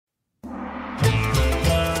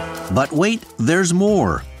But wait, there's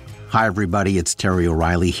more. Hi, everybody. It's Terry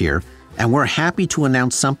O'Reilly here, and we're happy to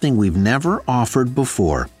announce something we've never offered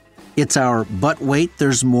before. It's our But Wait,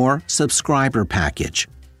 There's More subscriber package.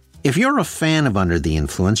 If you're a fan of Under the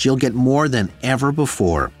Influence, you'll get more than ever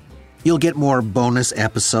before. You'll get more bonus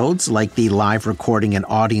episodes like the live recording and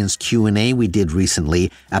audience Q&A we did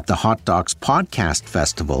recently at the Hot Docs Podcast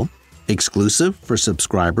Festival, exclusive for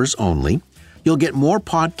subscribers only. You'll get more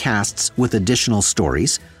podcasts with additional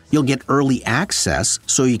stories. You'll get early access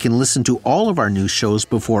so you can listen to all of our new shows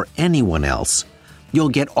before anyone else. You'll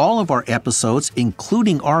get all of our episodes,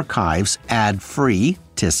 including archives, ad-free.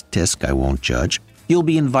 Tisk, tisk, I won't judge. You'll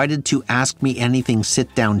be invited to Ask Me Anything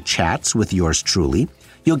sit-down chats with yours truly.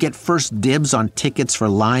 You'll get first dibs on tickets for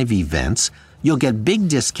live events. You'll get big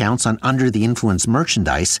discounts on Under the Influence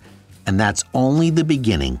merchandise. And that's only the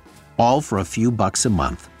beginning, all for a few bucks a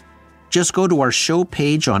month. Just go to our show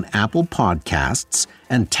page on Apple Podcasts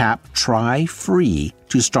and tap Try Free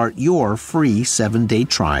to start your free 7-day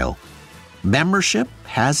trial. Membership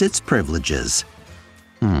has its privileges.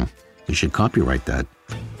 You should copyright that.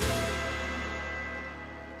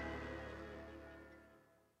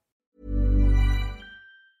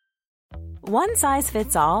 One size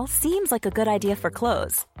fits all seems like a good idea for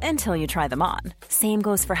clothes until you try them on. Same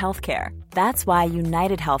goes for healthcare. That's why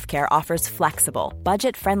United Healthcare offers flexible,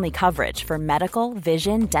 budget-friendly coverage for medical,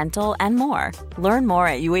 vision, dental, and more. Learn more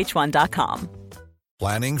at uh1.com.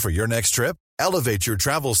 Planning for your next trip? Elevate your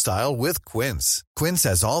travel style with Quince. Quince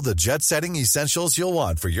has all the jet-setting essentials you'll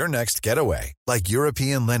want for your next getaway, like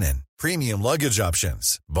European linen, premium luggage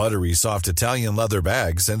options, buttery soft Italian leather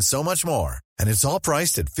bags, and so much more. And it's all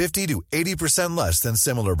priced at 50 to 80% less than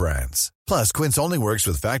similar brands. Plus, Quince only works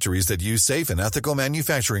with factories that use safe and ethical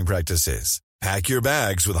manufacturing practices. Pack your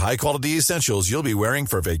bags with high-quality essentials you'll be wearing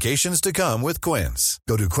for vacations to come with Quince.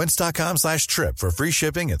 Go to quince.com/trip for free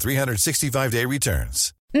shipping and 365-day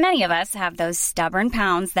returns. Many of us have those stubborn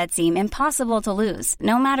pounds that seem impossible to lose,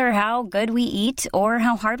 no matter how good we eat or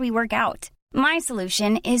how hard we work out. My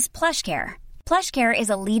solution is PlushCare. PlushCare is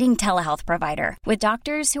a leading telehealth provider with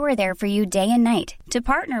doctors who are there for you day and night to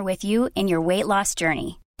partner with you in your weight loss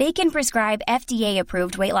journey. They can prescribe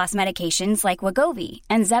FDA-approved weight loss medications like Wegovy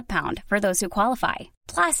and Zepbound for those who qualify.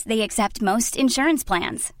 Plus, they accept most insurance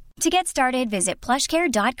plans. To get started, visit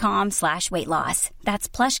plushcare.com/weightloss. That's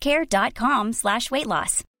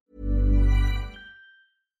plushcare.com/weightloss.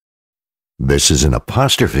 This is an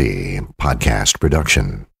Apostrophe podcast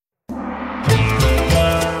production.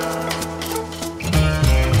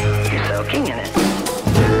 You're soaking in it.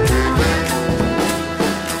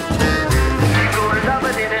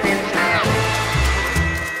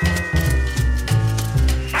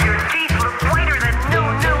 Your teeth look whiter than no.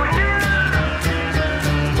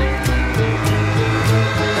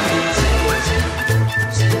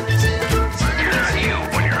 You're not you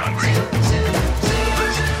when you're hungry.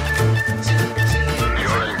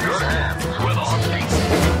 You're in good hands with Austin.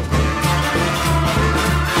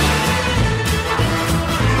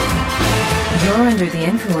 You're Under the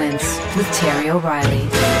Influence with Terry O'Reilly.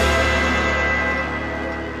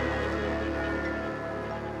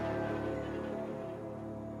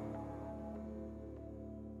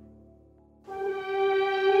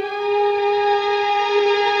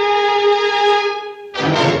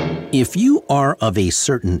 If you are of a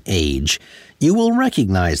certain age, you will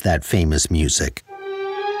recognize that famous music.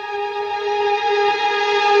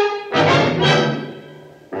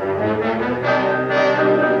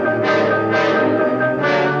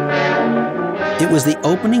 It was the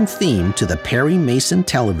opening theme to the Perry Mason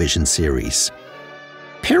television series.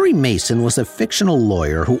 Perry Mason was a fictional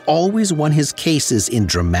lawyer who always won his cases in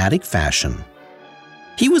dramatic fashion.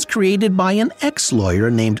 He was created by an ex-lawyer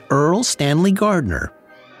named Earl Stanley Gardner.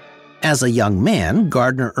 As a young man,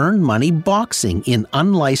 Gardner earned money boxing in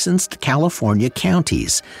unlicensed California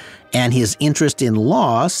counties, and his interest in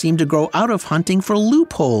law seemed to grow out of hunting for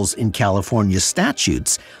loopholes in California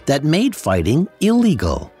statutes that made fighting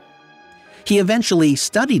illegal. He eventually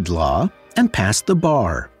studied law and passed the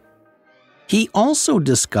bar. He also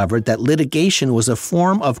discovered that litigation was a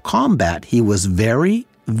form of combat he was very,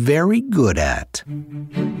 very good at.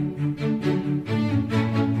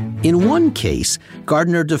 In one case,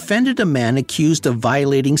 Gardner defended a man accused of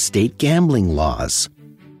violating state gambling laws.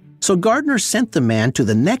 So Gardner sent the man to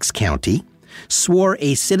the next county, swore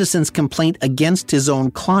a citizen's complaint against his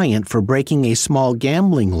own client for breaking a small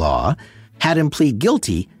gambling law, had him plead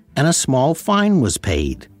guilty, and a small fine was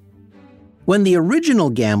paid. When the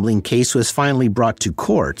original gambling case was finally brought to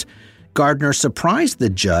court, Gardner surprised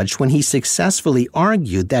the judge when he successfully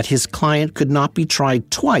argued that his client could not be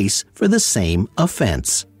tried twice for the same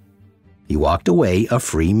offense. He walked away a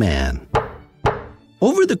free man.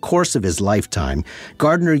 Over the course of his lifetime,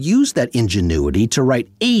 Gardner used that ingenuity to write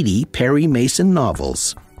 80 Perry Mason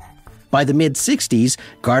novels. By the mid-60s,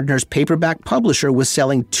 Gardner's paperback publisher was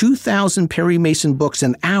selling 2,000 Perry Mason books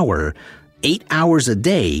an hour, 8 hours a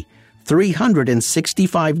day,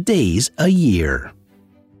 365 days a year.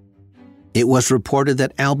 It was reported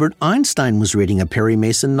that Albert Einstein was reading a Perry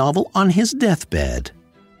Mason novel on his deathbed.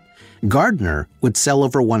 Gardner would sell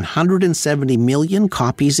over 170 million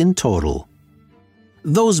copies in total.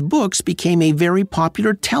 Those books became a very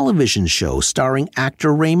popular television show starring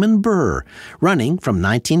actor Raymond Burr, running from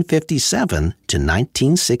 1957 to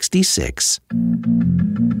 1966.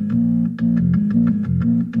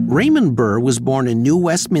 Raymond Burr was born in New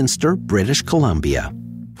Westminster, British Columbia.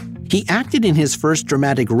 He acted in his first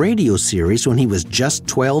dramatic radio series when he was just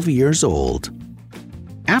 12 years old.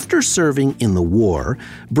 After serving in the war,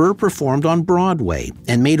 Burr performed on Broadway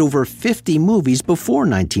and made over 50 movies before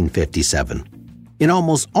 1957. In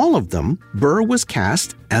almost all of them, Burr was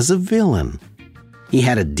cast as a villain. He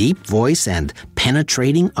had a deep voice and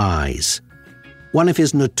penetrating eyes. One of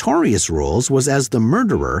his notorious roles was as the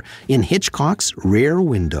murderer in Hitchcock's Rear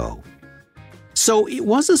Window. So it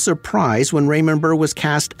was a surprise when Raymond Burr was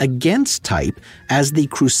cast against type as the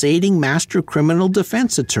crusading master criminal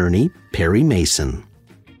defense attorney, Perry Mason.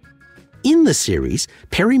 In the series,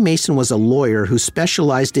 Perry Mason was a lawyer who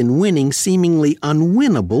specialized in winning seemingly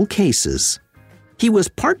unwinnable cases. He was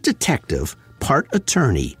part detective, part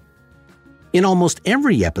attorney. In almost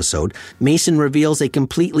every episode, Mason reveals a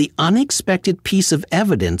completely unexpected piece of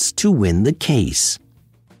evidence to win the case.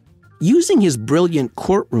 Using his brilliant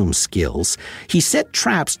courtroom skills, he set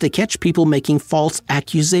traps to catch people making false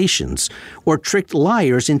accusations or tricked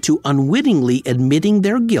liars into unwittingly admitting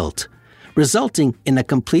their guilt, resulting in a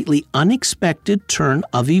completely unexpected turn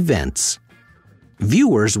of events.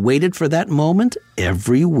 Viewers waited for that moment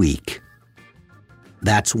every week.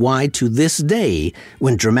 That's why to this day,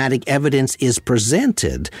 when dramatic evidence is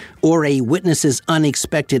presented or a witness's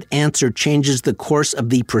unexpected answer changes the course of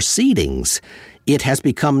the proceedings, it has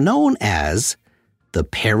become known as the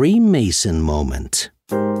Perry Mason moment.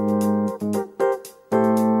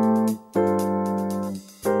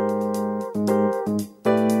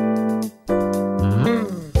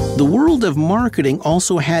 The world of marketing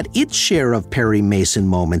also had its share of Perry Mason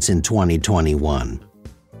moments in 2021.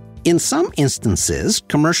 In some instances,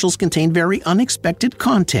 commercials contained very unexpected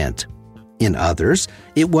content. In others,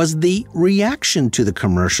 it was the reaction to the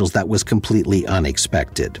commercials that was completely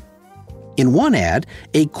unexpected. In one ad,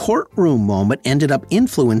 a courtroom moment ended up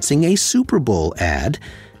influencing a Super Bowl ad,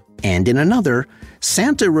 and in another,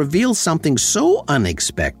 Santa revealed something so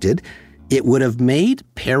unexpected it would have made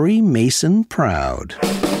Perry Mason proud.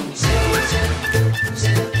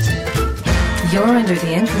 You're under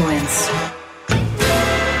the influence.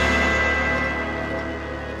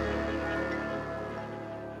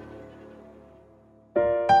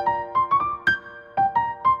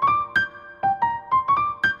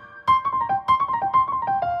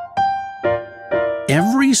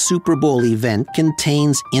 Every Super Bowl event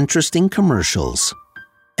contains interesting commercials.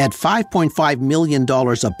 At $5.5 million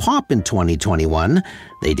a pop in 2021,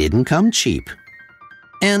 they didn't come cheap.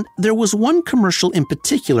 And there was one commercial in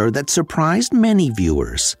particular that surprised many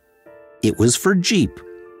viewers. It was for Jeep,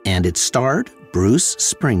 and it starred Bruce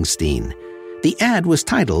Springsteen. The ad was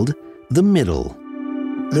titled The Middle.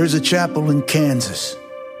 There's a chapel in Kansas,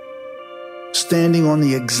 standing on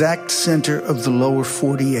the exact center of the lower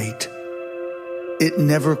 48. It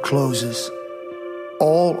never closes.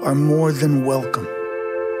 All are more than welcome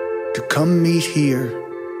to come meet here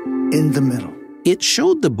in the middle. It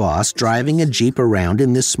showed the boss driving a Jeep around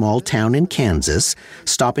in this small town in Kansas,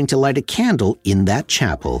 stopping to light a candle in that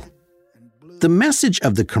chapel. The message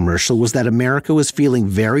of the commercial was that America was feeling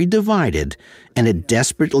very divided, and it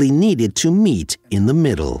desperately needed to meet in the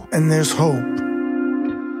middle. And there's hope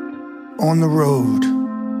on the road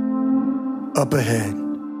up ahead.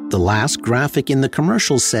 The last graphic in the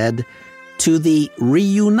commercial said, "To the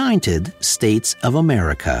reunited States of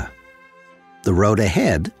America." The road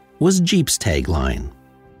ahead was Jeep's tagline.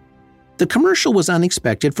 The commercial was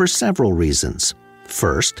unexpected for several reasons.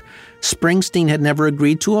 First, Springsteen had never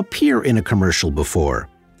agreed to appear in a commercial before.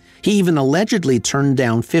 He even allegedly turned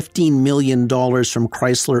down $15 million from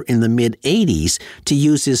Chrysler in the mid-'80s to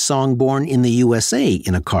use his song Born in the USA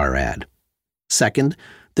in a car ad. Second,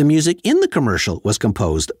 the music in the commercial was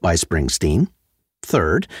composed by Springsteen.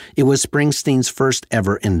 Third, it was Springsteen's first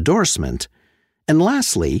ever endorsement. And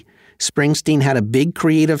lastly, Springsteen had a big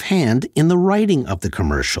creative hand in the writing of the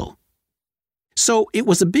commercial. So it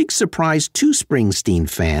was a big surprise to Springsteen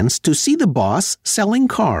fans to see the boss selling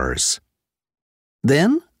cars.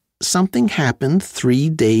 Then, something happened 3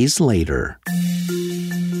 days later.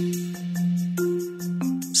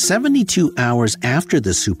 72 hours after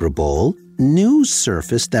the Super Bowl, news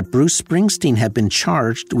surfaced that Bruce Springsteen had been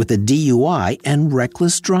charged with a DUI and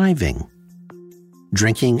reckless driving.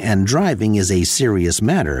 Drinking and driving is a serious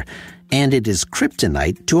matter, and it is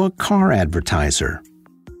kryptonite to a car advertiser.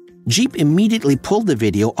 Jeep immediately pulled the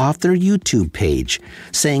video off their YouTube page,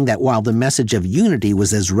 saying that while the message of unity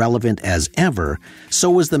was as relevant as ever,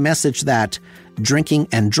 so was the message that drinking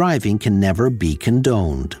and driving can never be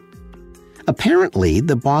condoned. Apparently,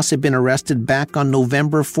 the boss had been arrested back on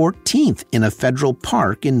November 14th in a federal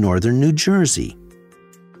park in northern New Jersey.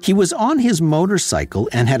 He was on his motorcycle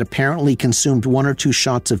and had apparently consumed 1 or 2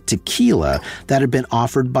 shots of tequila that had been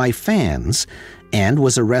offered by fans, and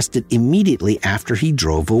was arrested immediately after he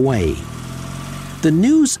drove away. The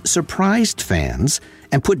news surprised fans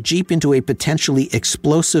and put Jeep into a potentially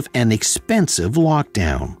explosive and expensive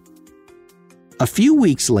lockdown. A few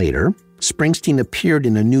weeks later, Springsteen appeared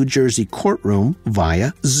in a New Jersey courtroom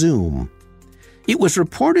via Zoom. It was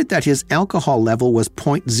reported that his alcohol level was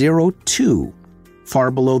 0.02,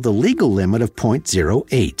 far below the legal limit of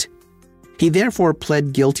 0.08. He therefore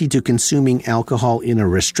pled guilty to consuming alcohol in a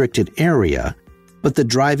restricted area, but the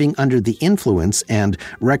driving under the influence and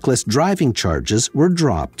reckless driving charges were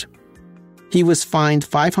dropped. He was fined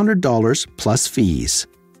 $500 plus fees.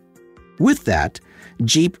 With that,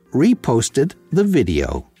 Jeep reposted the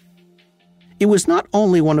video. It was not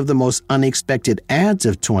only one of the most unexpected ads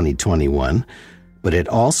of 2021, but it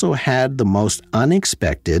also had the most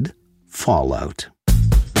unexpected fallout.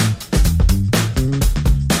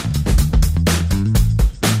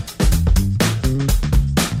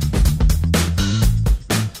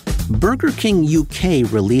 Burger King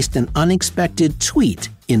UK released an unexpected tweet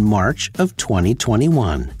in March of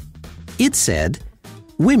 2021. It said,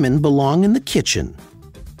 "Women belong in the kitchen."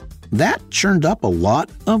 That churned up a lot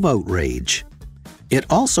of outrage. It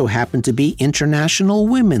also happened to be International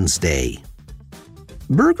Women's Day.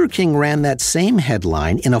 Burger King ran that same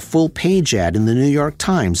headline in a full-page ad in the New York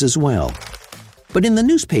Times as well. But in the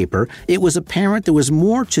newspaper, it was apparent there was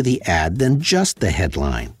more to the ad than just the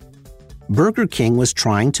headline. Burger King was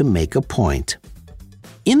trying to make a point.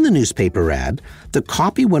 In the newspaper ad, the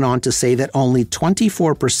copy went on to say that only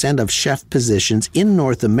 24% of chef positions in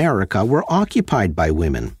North America were occupied by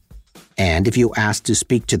women. And if you asked to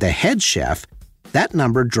speak to the head chef, that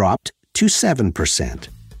number dropped to 7%.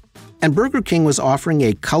 And Burger King was offering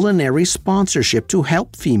a culinary sponsorship to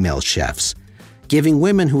help female chefs, giving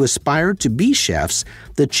women who aspired to be chefs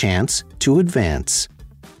the chance to advance.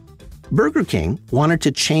 Burger King wanted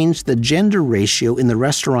to change the gender ratio in the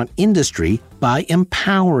restaurant industry by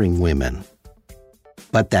empowering women.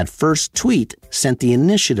 But that first tweet sent the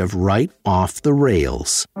initiative right off the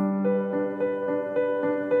rails.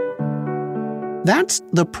 That's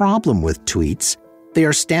the problem with tweets. They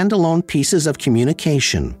are standalone pieces of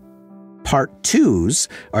communication. Part 2s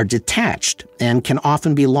are detached and can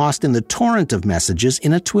often be lost in the torrent of messages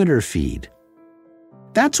in a Twitter feed.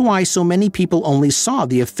 That's why so many people only saw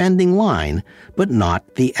the offending line, but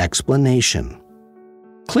not the explanation.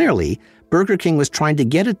 Clearly, Burger King was trying to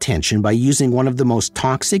get attention by using one of the most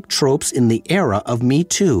toxic tropes in the era of Me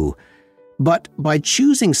Too. But by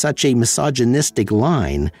choosing such a misogynistic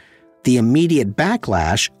line, the immediate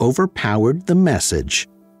backlash overpowered the message.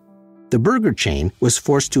 The burger chain was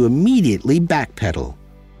forced to immediately backpedal.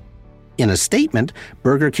 In a statement,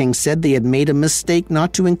 Burger King said they had made a mistake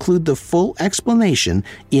not to include the full explanation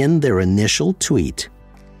in their initial tweet.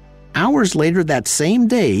 Hours later that same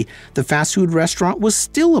day, the fast food restaurant was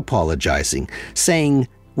still apologizing, saying,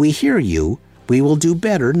 "We hear you, we will do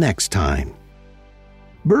better next time."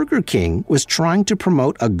 Burger King was trying to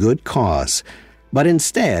promote a good cause, but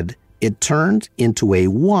instead, it turned into a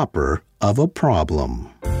whopper of a problem.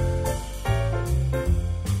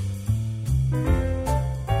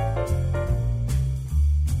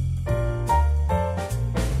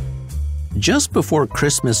 Just before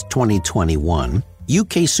Christmas 2021,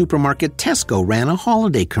 UK supermarket Tesco ran a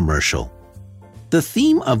holiday commercial. The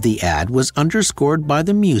theme of the ad was underscored by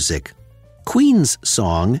the music, Queen's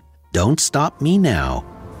song, "Don't Stop Me Now."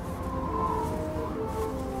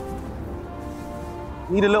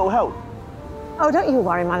 Need a little help? Oh, don't you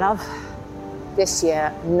worry, my love. This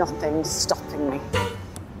year, nothing's stopping me.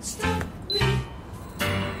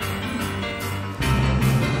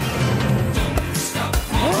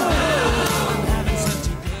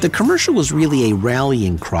 The commercial was really a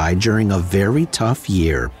rallying cry during a very tough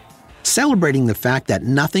year, celebrating the fact that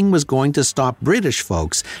nothing was going to stop British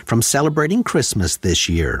folks from celebrating Christmas this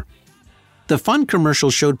year. The fun commercial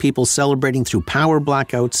showed people celebrating through power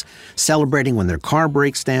blackouts, celebrating when their car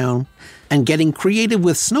breaks down, and getting creative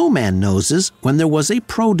with snowman noses when there was a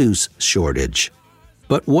produce shortage.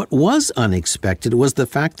 But what was unexpected was the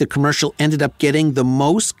fact the commercial ended up getting the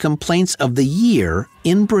most complaints of the year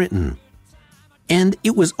in Britain. And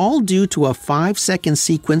it was all due to a 5-second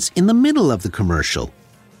sequence in the middle of the commercial.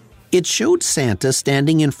 It showed Santa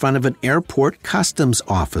standing in front of an airport customs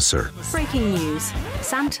officer. Breaking news.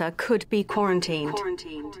 Santa could be quarantined.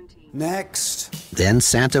 Next. Then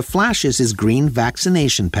Santa flashes his green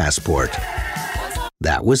vaccination passport.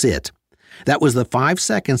 That was it. That was the 5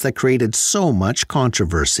 seconds that created so much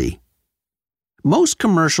controversy. Most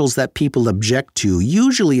commercials that people object to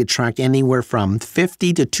usually attract anywhere from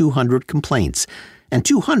 50 to 200 complaints, and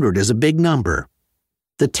 200 is a big number.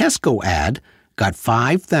 The Tesco ad got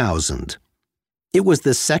 5,000. It was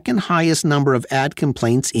the second highest number of ad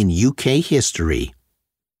complaints in UK history.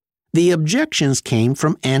 The objections came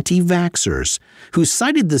from anti-vaxxers, who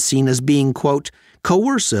cited the scene as being, quote,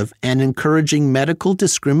 coercive and encouraging medical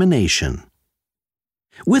discrimination.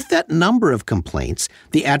 With that number of complaints,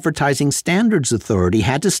 the Advertising Standards Authority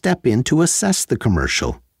had to step in to assess the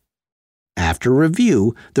commercial. After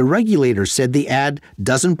review, the regulator said the ad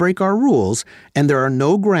doesn't break our rules and there are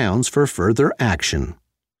no grounds for further action.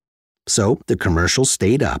 So the commercial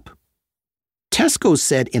stayed up. Tesco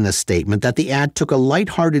said in a statement that the ad took a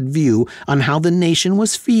lighthearted view on how the nation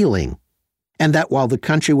was feeling, and that while the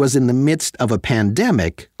country was in the midst of a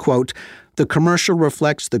pandemic, quote, the commercial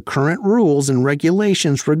reflects the current rules and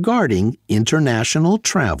regulations regarding international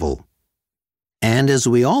travel. And as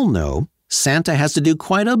we all know, Santa has to do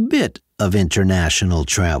quite a bit of international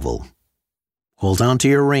travel. Hold on to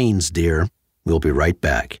your reins, dear. We'll be right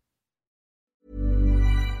back.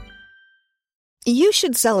 You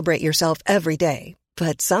should celebrate yourself every day,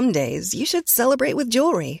 but some days you should celebrate with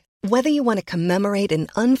jewelry. Whether you want to commemorate an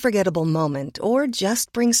unforgettable moment or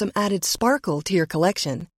just bring some added sparkle to your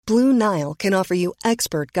collection, Blue Nile can offer you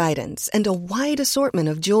expert guidance and a wide assortment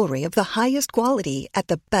of jewelry of the highest quality at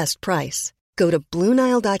the best price. Go to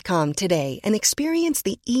BlueNile.com today and experience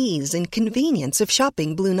the ease and convenience of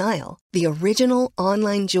shopping Blue Nile, the original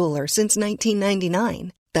online jeweler since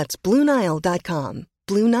 1999. That's BlueNile.com.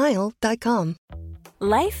 BlueNile.com.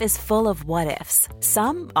 Life is full of what-ifs.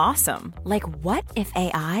 Some awesome, like what if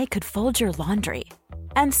AI could fold your laundry?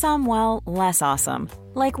 And some, well, less awesome,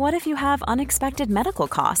 like what if you have unexpected medical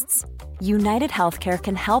costs? United Healthcare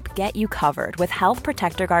can help get you covered with Health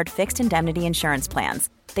Protector Guard fixed indemnity insurance plans.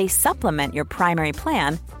 They supplement your primary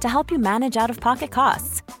plan to help you manage out-of-pocket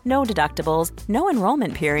costs. No deductibles, no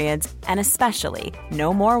enrollment periods, and especially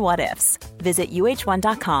no more what-ifs. Visit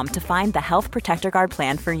UH1.com to find the Health Protector Guard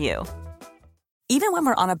plan for you. Even when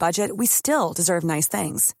we're on a budget, we still deserve nice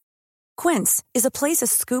things. Quince is a place to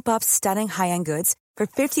scoop up stunning high-end goods for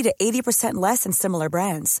 50 to 80% less than similar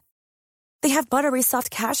brands. They have buttery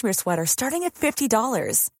soft cashmere sweaters starting at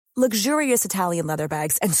 $50, luxurious Italian leather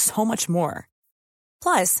bags, and so much more.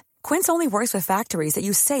 Plus, Quince only works with factories that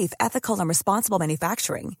use safe, ethical, and responsible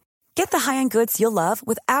manufacturing. Get the high-end goods you'll love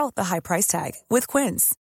without the high price tag with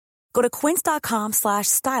Quince. Go to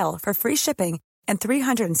quince.com/style for free shipping and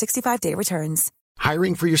 365-day returns.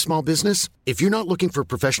 Hiring for your small business? If you're not looking for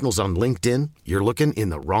professionals on LinkedIn, you're looking in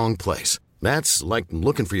the wrong place. That's like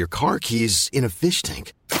looking for your car keys in a fish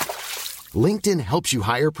tank. LinkedIn helps you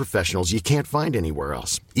hire professionals you can't find anywhere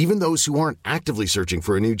else, even those who aren't actively searching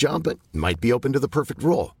for a new job but might be open to the perfect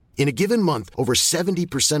role. In a given month, over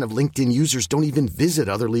 70% of LinkedIn users don't even visit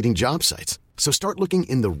other leading job sites. So start looking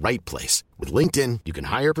in the right place. With LinkedIn, you can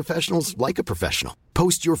hire professionals like a professional.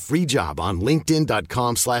 Post your free job on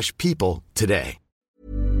linkedin.com/people today.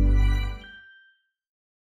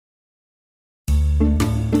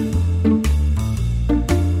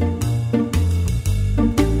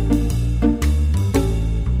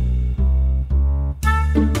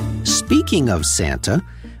 Speaking of Santa,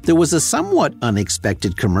 there was a somewhat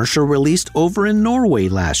unexpected commercial released over in Norway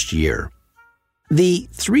last year. The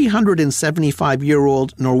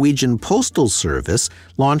 375-year-old Norwegian Postal Service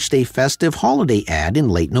launched a festive holiday ad in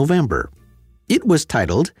late November. It was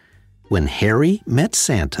titled, When Harry Met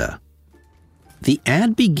Santa. The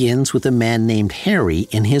ad begins with a man named Harry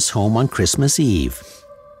in his home on Christmas Eve.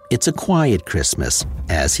 It's a quiet Christmas,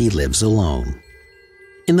 as he lives alone.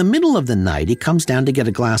 In the middle of the night, he comes down to get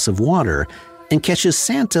a glass of water and catches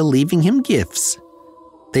Santa leaving him gifts.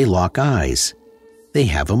 They lock eyes. They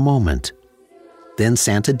have a moment. Then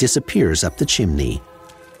Santa disappears up the chimney.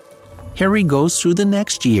 Harry goes through the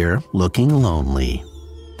next year looking lonely.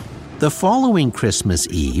 The following Christmas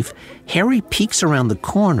Eve, Harry peeks around the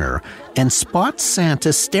corner and spots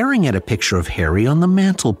Santa staring at a picture of Harry on the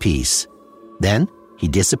mantelpiece. Then he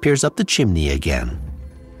disappears up the chimney again.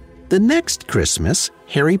 The next Christmas,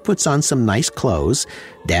 Harry puts on some nice clothes,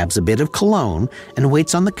 dabs a bit of cologne, and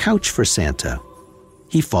waits on the couch for Santa.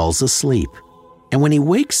 He falls asleep, and when he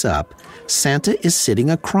wakes up, Santa is sitting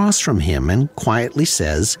across from him and quietly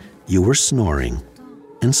says, "You were snoring,"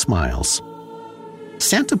 and smiles.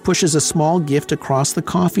 Santa pushes a small gift across the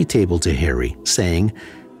coffee table to Harry, saying,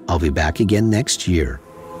 "I'll be back again next year."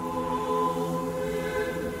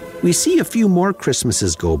 We see a few more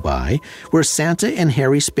Christmases go by where Santa and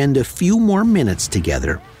Harry spend a few more minutes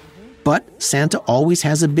together. But Santa always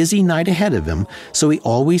has a busy night ahead of him, so he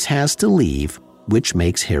always has to leave, which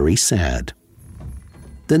makes Harry sad.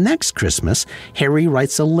 The next Christmas, Harry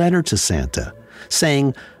writes a letter to Santa,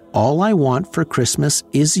 saying, "All I want for Christmas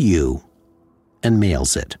is you," and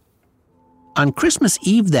mails it. On Christmas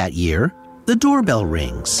Eve that year, the doorbell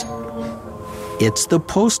rings. It's the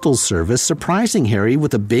Postal Service surprising Harry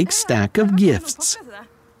with a big stack of gifts.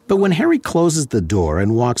 But when Harry closes the door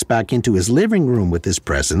and walks back into his living room with his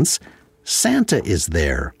presents, Santa is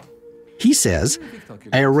there. He says,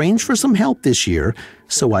 "I arranged for some help this year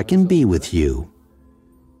so I can be with you."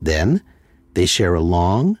 Then they share a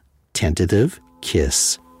long, tentative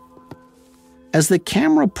kiss. As the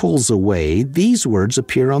camera pulls away, these words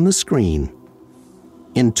appear on the screen.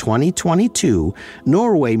 In 2022,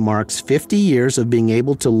 Norway marks 50 years of being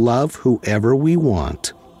able to love whoever we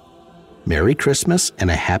want. Merry Christmas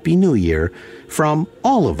and a Happy New Year from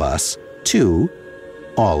all of us to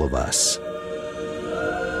all of us.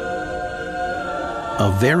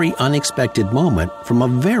 A very unexpected moment from a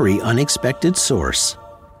very unexpected source.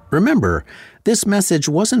 Remember, this message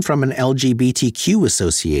wasn't from an LGBTQ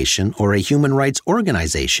association or a human rights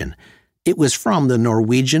organization. It was from the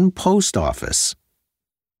Norwegian Post Office.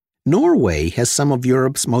 Norway has some of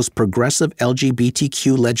Europe's most progressive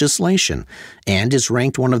LGBTQ legislation and is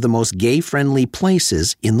ranked one of the most gay-friendly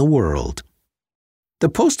places in the world. The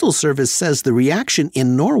Postal Service says the reaction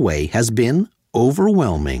in Norway has been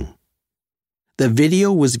overwhelming. The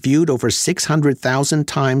video was viewed over 600,000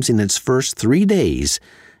 times in its first 3 days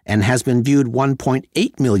and has been viewed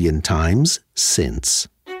 1.8 million times since.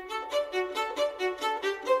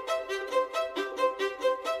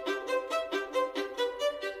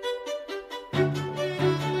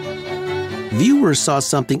 Viewers saw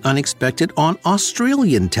something unexpected on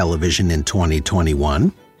Australian television in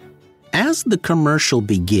 2021. As the commercial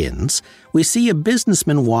begins, we see a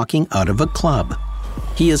businessman walking out of a club.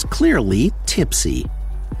 He is clearly tipsy.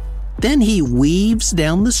 Then he weaves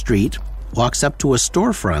down the street, walks up to a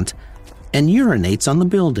storefront, and urinates on the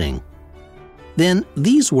building. Then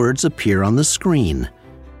these words appear on the screen.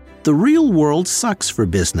 "The real world sucks for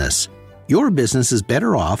business. Your business is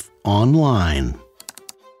better off online."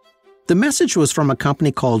 The message was from a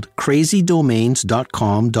company called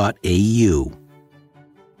crazydomains.com.au.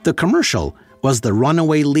 The commercial was the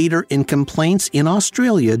runaway leader in complaints in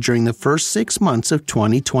Australia during the first 6 months of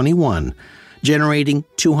 2021, generating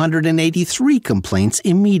 283 complaints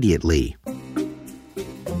immediately.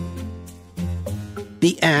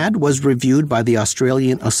 The ad was reviewed by the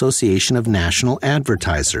Australian Association of National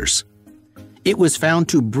Advertisers. It was found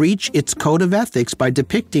to breach its code of ethics by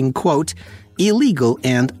depicting, quote, illegal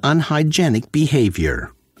and unhygienic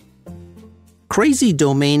behavior. Crazy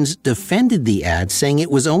Domains defended the ad, saying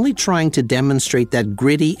it was only trying to demonstrate that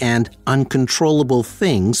gritty and uncontrollable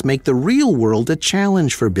things make the real world a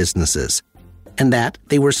challenge for businesses, and that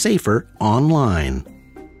they were safer online.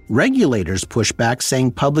 Regulators pushed back,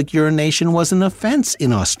 saying public urination was an offense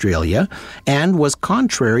in Australia and was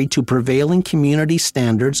contrary to prevailing community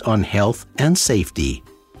standards on health and safety.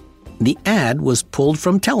 The ad was pulled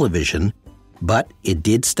from television, but it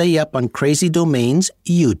did stay up on Crazy Domains'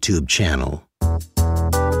 YouTube channel.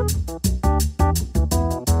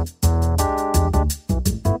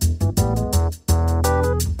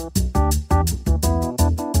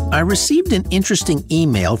 I received an interesting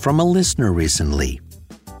email from a listener recently.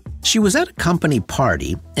 She was at a company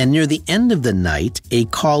party, and near the end of the night, a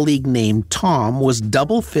colleague named Tom was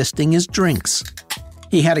double-fisting his drinks.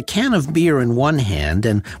 He had a can of beer in one hand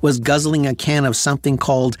and was guzzling a can of something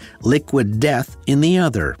called Liquid Death in the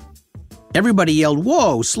other. Everybody yelled,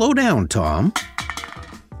 "Whoa, slow down, Tom."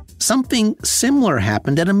 Something similar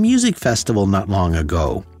happened at a music festival not long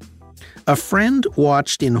ago. A friend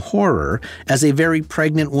watched in horror as a very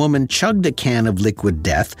pregnant woman chugged a can of Liquid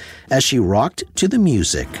Death as she rocked to the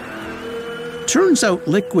music. Turns out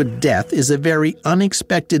Liquid Death is a very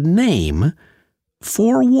unexpected name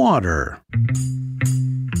for water.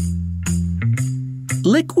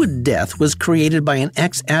 Liquid Death was created by an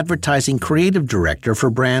ex-advertising creative director for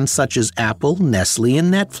brands such as Apple, Nestle,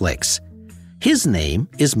 and Netflix. His name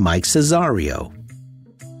is Mike Cesario.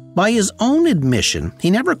 By his own admission,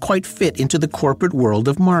 he never quite fit into the corporate world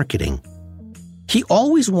of marketing. He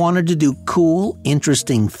always wanted to do cool,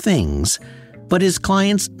 interesting things, but his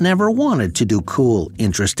clients never wanted to do cool,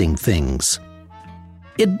 interesting things.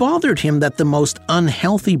 It bothered him that the most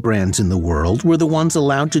unhealthy brands in the world were the ones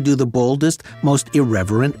allowed to do the boldest, most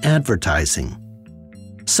irreverent advertising.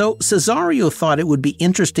 So Cesario thought it would be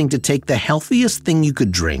interesting to take the healthiest thing you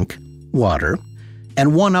could drink, water,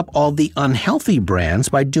 and one-up all the unhealthy brands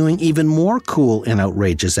by doing even more cool and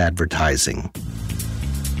outrageous advertising.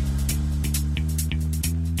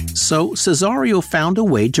 So Cesario found a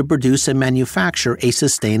way to produce and manufacture a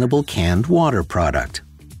sustainable canned water product.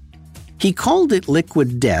 He called it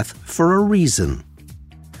Liquid Death for a reason.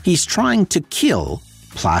 He's trying to kill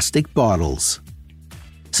plastic bottles.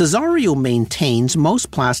 Cesario maintains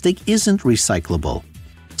most plastic isn't recyclable,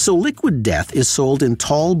 so Liquid Death is sold in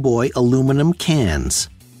tall boy aluminum cans.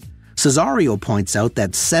 Cesario points out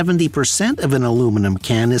that 70% of an aluminum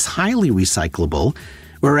can is highly recyclable,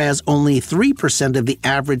 whereas only 3% of the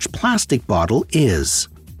average plastic bottle is.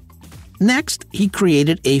 Next, he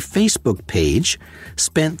created a Facebook page,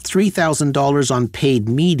 spent $3,000 on paid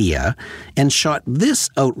media, and shot this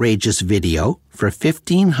outrageous video for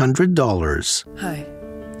 $1,500. Hi,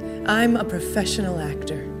 I'm a professional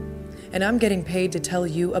actor, and I'm getting paid to tell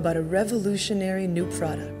you about a revolutionary new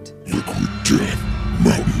product. Liquid Death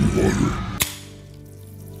Mountain Water.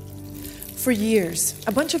 For years,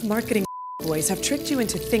 a bunch of marketing boys have tricked you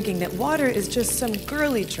into thinking that water is just some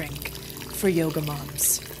girly drink for yoga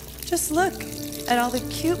moms. Just look at all the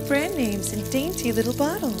cute brand names and dainty little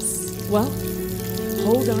bottles. Well,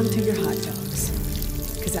 hold on to your hot dogs,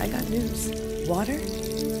 because I got news. Water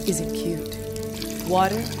isn't cute.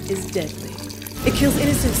 Water is deadly. It kills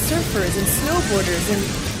innocent surfers and snowboarders and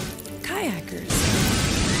kayakers.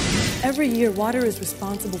 Every year, water is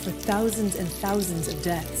responsible for thousands and thousands of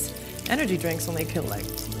deaths. Energy drinks only kill, like,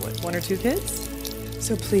 what, 1 or 2 kids?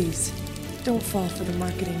 So please, don't fall for the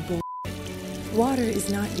marketing bull. Water is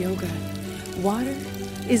not yoga. Water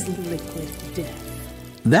is liquid death.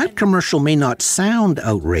 That commercial may not sound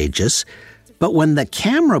outrageous, but when the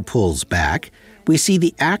camera pulls back, we see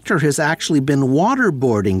the actor has actually been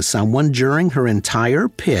waterboarding someone during her entire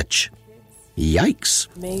pitch. Yikes.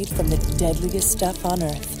 Made from the deadliest stuff on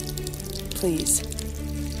Earth. Please,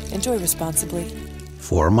 enjoy responsibly.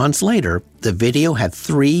 4 months later, the video had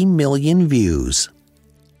 3 million views.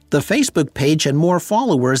 The Facebook page had more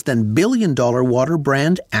followers than billion-dollar water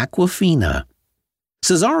brand Aquafina.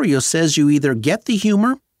 Cesario says you either get the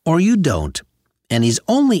humor or you don't, and he's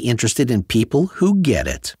only interested in people who get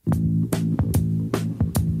it.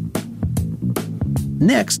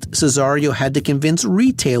 Next, Cesario had to convince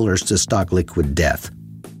retailers to stock Liquid Death.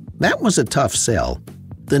 That was a tough sell.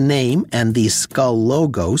 The name and the skull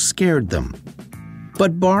logo scared them.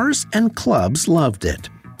 But bars and clubs loved it.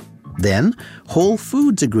 Then, Whole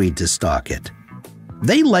Foods agreed to stock it.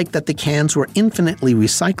 They liked that the cans were infinitely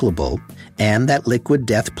recyclable and that Liquid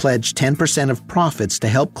Death pledged 10% of profits to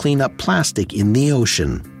help clean up plastic in the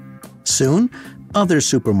ocean. Soon, other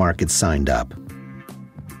supermarkets signed up.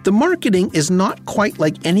 The marketing is not quite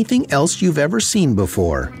like anything else you've ever seen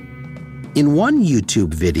before. In one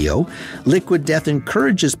YouTube video, Liquid Death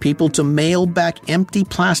encourages people to mail back empty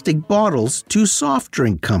plastic bottles to soft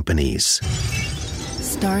drink companies.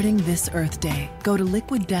 Starting this Earth Day, go to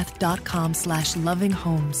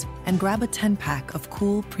liquiddeath.com/lovinghomes and grab a 10-pack of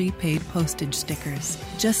cool prepaid postage stickers.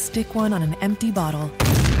 Just stick one on an empty bottle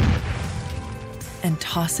and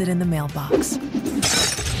toss it in the mailbox.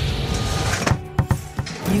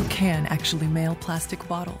 You can actually mail plastic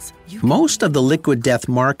bottles. Most of the Liquid Death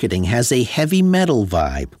marketing has a heavy metal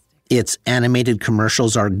vibe. Its animated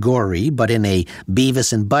commercials are gory, but in a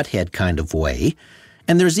Beavis and Butthead kind of way.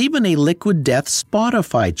 And there's even a Liquid Death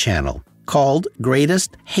Spotify channel called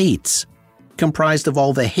Greatest Hates, comprised of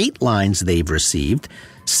all the hate lines they've received,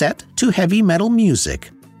 set to heavy metal music,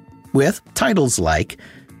 with titles like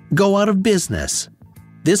Go Out of Business,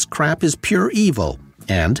 This Crap is Pure Evil,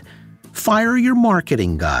 and Fire Your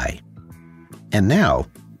Marketing Guy. And now,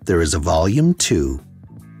 there is a Volume 2.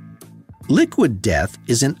 Liquid Death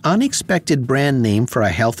is an unexpected brand name for a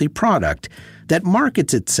healthy product that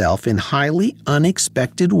markets itself in highly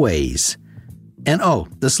unexpected ways. And oh,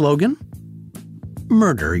 the slogan?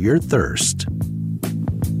 Murder your thirst.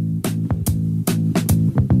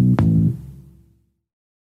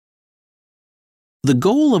 The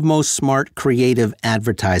goal of most smart, creative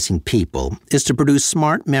advertising people is to produce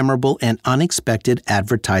smart, memorable, and unexpected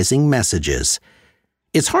advertising messages.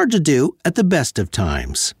 It's hard to do at the best of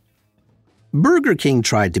times. Burger King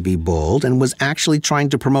tried to be bold and was actually trying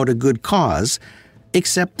to promote a good cause,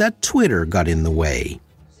 except that Twitter got in the way.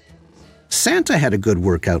 Santa had a good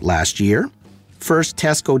workout last year. First,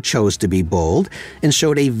 Tesco chose to be bold and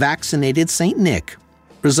showed a vaccinated St. Nick,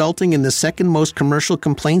 resulting in the second most commercial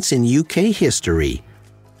complaints in UK history,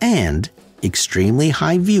 and extremely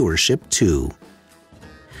high viewership too.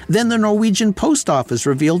 Then the Norwegian Post Office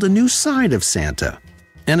revealed a new side of Santa.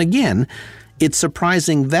 And again, it's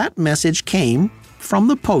surprising that message came from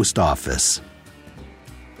the post office.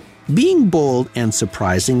 Being bold and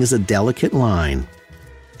surprising is a delicate line.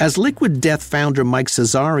 As Liquid Death founder Mike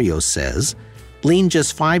Cesario says, lean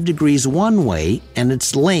just 5 degrees one way and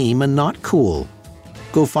it's lame and not cool.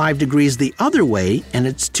 Go 5 degrees the other way and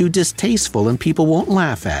it's too distasteful and people won't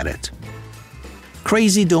laugh at it.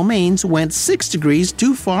 Crazy Domains went 6 degrees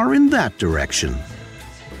too far in that direction.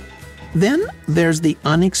 Then there's the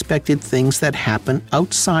unexpected things that happen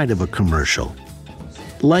outside of a commercial.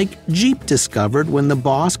 Like Jeep discovered when the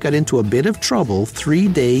boss got into a bit of trouble 3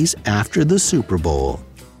 days after the Super Bowl.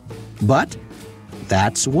 But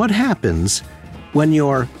that's what happens when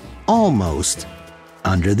you're almost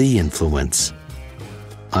under the influence.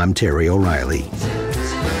 I'm Terry O'Reilly.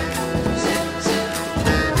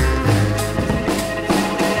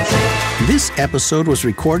 This episode was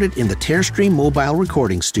recorded in the Tearstream Mobile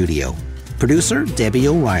Recording Studio. Producer, Debbie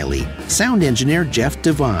O'Reilly. Sound engineer, Jeff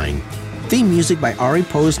Devine. Theme music by Ari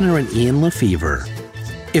Posner and Ian Lefevre.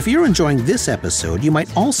 If you're enjoying this episode, you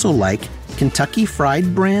might also like Kentucky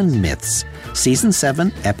Fried Brand Myths, Season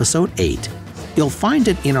 7, Episode 8. You'll find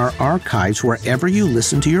it in our archives wherever you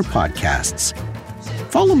listen to your podcasts.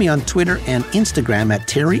 Follow me on Twitter and Instagram at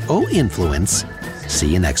TerryOInfluence. See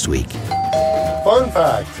you next week. Fun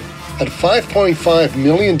fact. At $5.5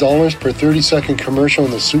 million per 30-second commercial in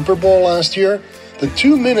the Super Bowl last year, the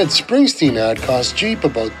 2-minute Springsteen ad cost Jeep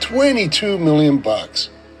about $22 million.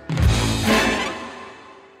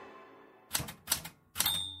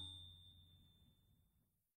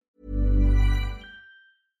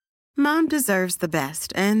 Mom deserves the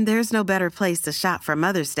best, and there's no better place to shop for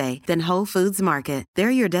Mother's Day than Whole Foods Market. They're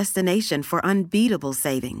your destination for unbeatable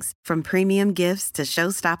savings, from premium gifts to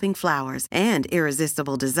show-stopping flowers and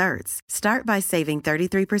irresistible desserts. Start by saving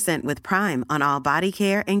 33% with Prime on all body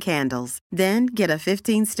care and candles. Then get a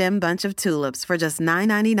 15-stem bunch of tulips for just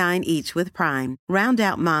 $9.99 each with Prime. Round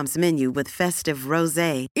out Mom's menu with festive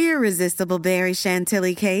rosé, irresistible berry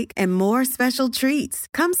chantilly cake, and more special treats.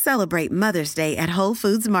 Come celebrate Mother's Day at Whole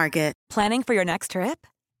Foods Market. Planning for your next trip?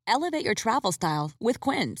 Elevate your travel style with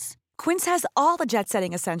Quince. Quince has all the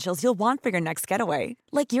jet-setting essentials you'll want for your next getaway,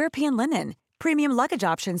 like European linen, premium luggage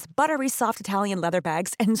options, buttery soft Italian leather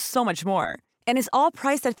bags, and so much more. And is all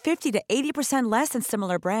priced at 50 to 80% less than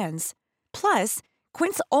similar brands. Plus,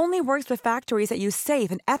 Quince only works with factories that use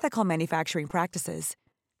safe and ethical manufacturing practices.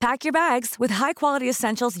 Pack your bags with high-quality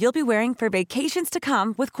essentials you'll be wearing for vacations to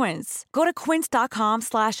come with Quince. Go to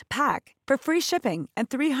quince.com/pack for free shipping and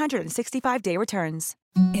 365-day returns.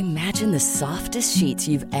 Imagine the softest sheets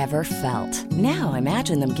you've ever felt. Now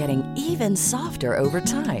imagine them getting even softer over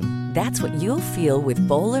time. That's what you'll feel with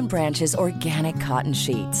Boll & Branch's organic cotton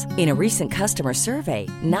sheets. In a recent customer survey,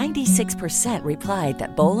 96% replied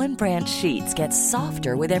that Boll & Branch sheets get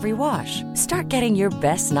softer with every wash. Start getting your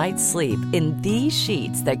best night's sleep in these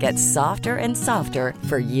sheets that get softer and softer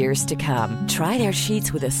for years to come. Try their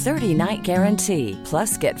sheets with a 30-night guarantee.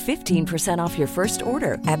 Plus, get 15% off your first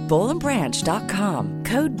order at bollandbranch.com.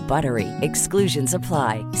 Code BUTTERY. Exclusions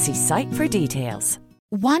apply. See site for details.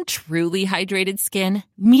 Want truly hydrated skin?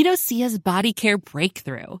 Meet Osea's Body Care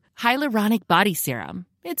Breakthrough Hyaluronic Body Serum.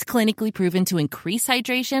 It's clinically proven to increase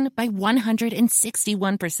hydration by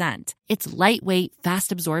 161%. It's lightweight,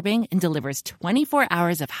 fast-absorbing, and delivers 24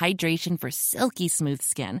 hours of hydration for silky smooth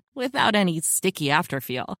skin without any sticky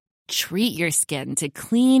afterfeel. Treat your skin to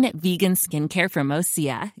clean, vegan skincare from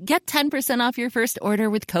Osea. Get 10% off your first order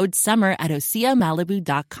with code SUMMER at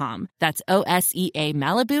OseaMalibu.com. That's OSEA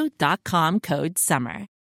Malibu.com, code SUMMER.